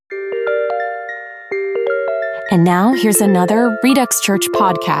And now here's another Redux Church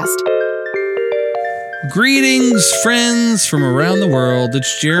podcast. Greetings, friends from around the world.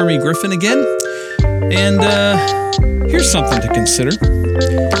 It's Jeremy Griffin again. And here's something to consider.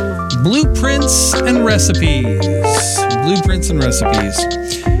 Blueprints and recipes. Blueprints and recipes.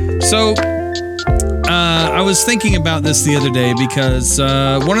 So, I was thinking about this the other day because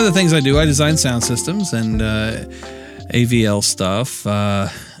one of the things I do, I design sound systems and AVL stuff.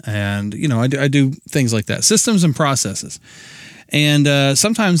 And, you know, I do things like that, systems and processes. And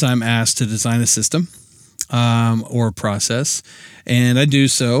sometimes I'm asked to design a system or a process, and I do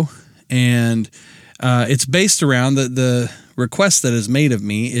so. And it's based around the request that is made of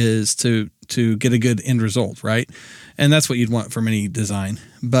me is to get a good end result, right? And that's what you'd want from any design.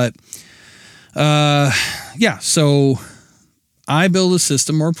 But so I build a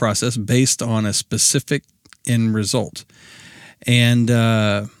system or a process based on a specific end result. And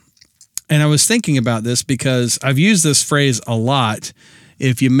I was thinking about this because I've used this phrase a lot.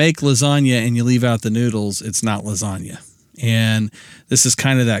 If you make lasagna and you leave out the noodles, it's not lasagna. And this is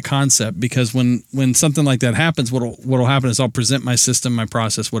kind of that concept, because when something like that happens, what'll happen is I'll present my system, my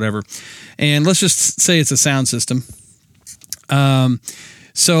process, whatever. And let's just say it's a sound system.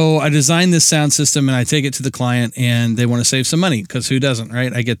 So I design this sound system and I take it to the client and they want to save some money, because who doesn't,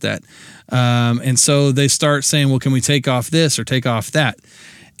 right? I get that. And so they start saying, well, can we take off this or take off that?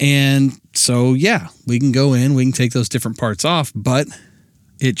 And so, yeah, we can go in, we can take those different parts off, but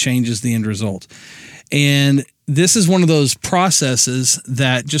it changes the end result. And this is one of those processes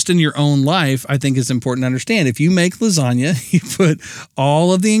that just in your own life, I think is important to understand. If you make lasagna, you put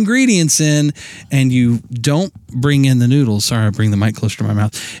all of the ingredients in and you don't bring in the noodles. Sorry, I bring the mic closer to my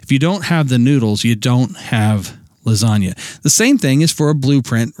mouth. If you don't have the noodles, you don't have lasagna. The same thing is for a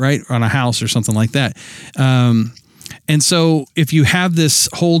blueprint, right? On a house or something like that. And so if you have this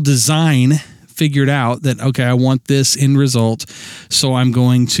whole design figured out that, okay, I want this end result, so I'm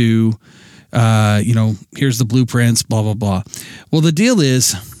going to here's the blueprints, blah, blah, blah. Well, the deal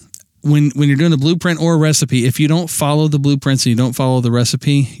is when you're doing a blueprint or a recipe, if you don't follow the blueprints and you don't follow the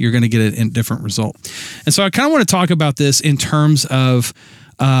recipe, you're going to get a different result. And so I kind of want to talk about this in terms of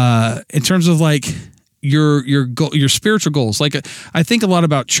like your spiritual goals. Like I think a lot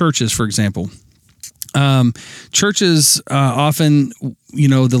about churches, for example. Churches often,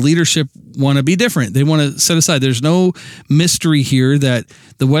 the leadership want to be different. They want to set aside. There's no mystery here that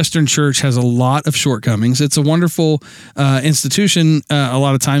the Western church has a lot of shortcomings. It's a wonderful institution a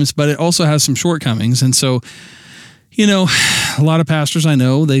lot of times, but it also has some shortcomings. And so, a lot of pastors I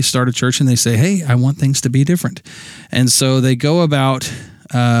know, they start a church and they say, hey, I want things to be different. And so they go about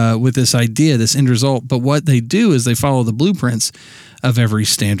with this idea, this end result. But what they do is they follow the blueprints of every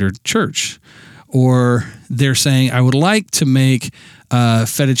standard church. Or they're saying, I would like to make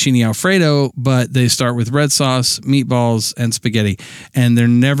fettuccine Alfredo, but they start with red sauce, meatballs, and spaghetti. And they're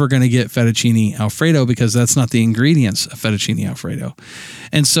never going to get fettuccine Alfredo because that's not the ingredients of fettuccine Alfredo.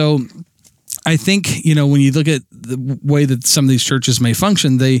 And so I think, when you look at the way that some of these churches may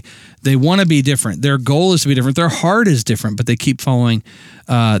function, they want to be different. Their goal is to be different. Their heart is different, but they keep following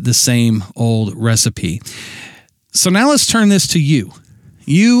the same old recipe. So now let's turn this to you.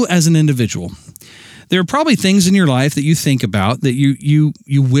 You as an individual. There are probably things in your life that you think about that you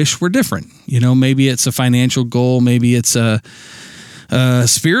wish were different. Maybe it's a financial goal, maybe it's a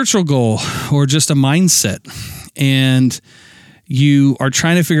spiritual goal, or just a mindset. And you are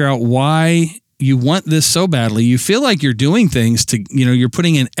trying to figure out why you want this so badly. You feel like you're doing things to, you're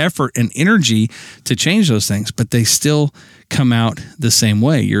putting in effort and energy to change those things, but they still come out the same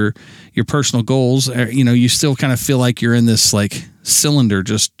way. Your personal goals, you still kind of feel like you're in this like cylinder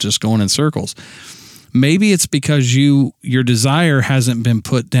just going in circles. Maybe it's because your desire hasn't been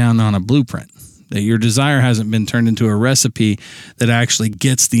put down on a blueprint, that your desire hasn't been turned into a recipe that actually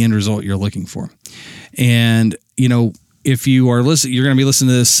gets the end result you're looking for. And, if you are listening, you're going to be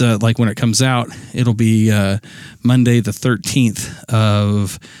listening to this like when it comes out. It'll be Monday, the 13th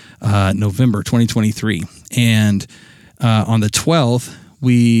of November, 2023. And on the 12th,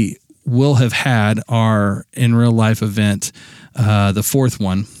 we will have had our in real life event, the fourth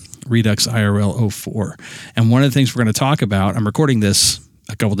one, Redux IRL 04. And one of the things we're going to talk about, I'm recording this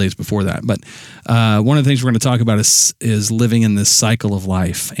a couple days before that, but one of the things we're going to talk about is living in this cycle of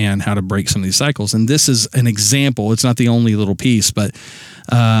life and how to break some of these cycles. And this is an example. It's not the only little piece, but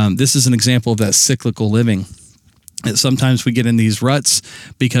this is an example of that cyclical living. And sometimes we get in these ruts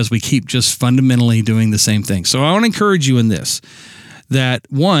because we keep just fundamentally doing the same thing. So I want to encourage you in this, that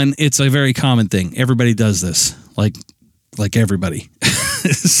one, it's a very common thing. Everybody does this, like everybody.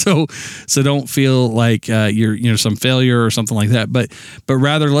 so don't feel like you're some failure or something like that. But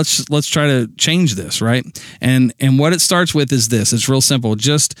rather let's try to change this, right? And what it starts with is this. It's real simple.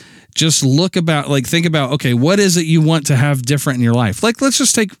 Just think about, okay, what is it you want to have different in your life? Like, let's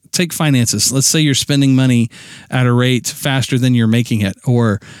just take finances. Let's say you're spending money at a rate faster than you're making it,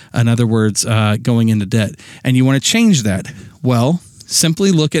 or in other words, going into debt, and you want to change that. Well,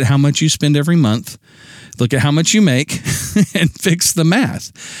 simply look at how much you spend every month, look at how much you make, and fix the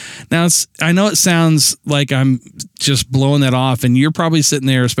math. Now, I know it sounds like I'm just blowing that off, and you're probably sitting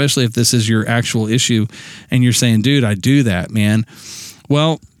there, especially if this is your actual issue, and you're saying, dude, I do that, man.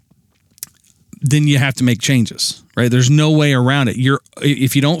 Well, then you have to make changes, right? There's no way around it.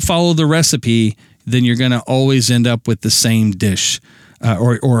 If you don't follow the recipe, then you're going to always end up with the same dish.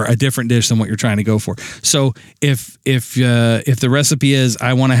 Or a different dish than what you're trying to go for. So if the recipe is,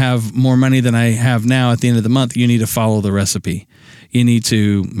 I want to have more money than I have now at the end of the month, you need to follow the recipe. You need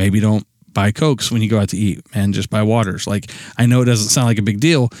to maybe don't buy Cokes when you go out to eat, and just buy waters. Like, I know it doesn't sound like a big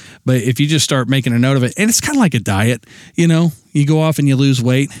deal, but if you just start making a note of it, and it's kind of like a diet, you go off and you lose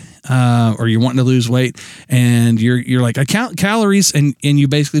weight, or you're wanting to lose weight, and you're like, I count calories, and you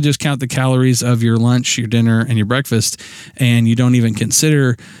basically just count the calories of your lunch, your dinner, and your breakfast, and you don't even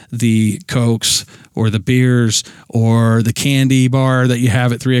consider the Cokes or the beers or the candy bar that you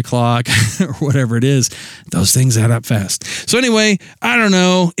have at 3:00 or whatever it is. Those things add up fast. So anyway, I don't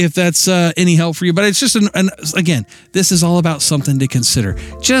know if that's any help for you, but it's just again, this is all about something to consider.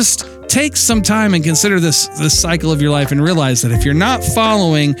 Just take some time and consider this cycle of your life, and realize that if you're not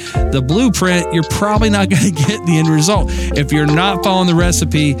following the blueprint, you're probably not going to get the end result. If you're not following the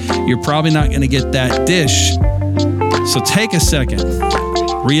recipe, you're probably not going to get that dish. So take a second,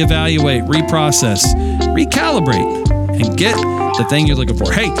 reevaluate, reprocess, recalibrate, and get the thing you're looking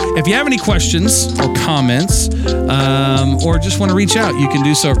for. Hey, if you have any questions or comments, or just want to reach out, you can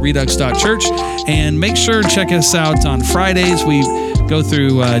do so at redux.church. And make sure to check us out on Fridays. We go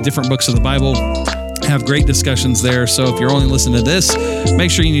through different books of the Bible, have great discussions there. So if you're only listening to this, make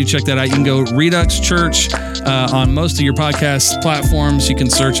sure you need to check that out. You can go Redux Church on most of your podcast platforms. You can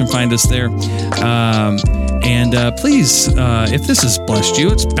search and find us there. And please, if this has blessed you,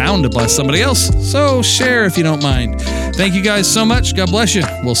 it's bound to bless somebody else. So share if you don't mind. Thank you guys so much. God bless you.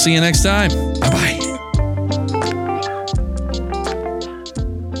 We'll see you next time. Bye-bye.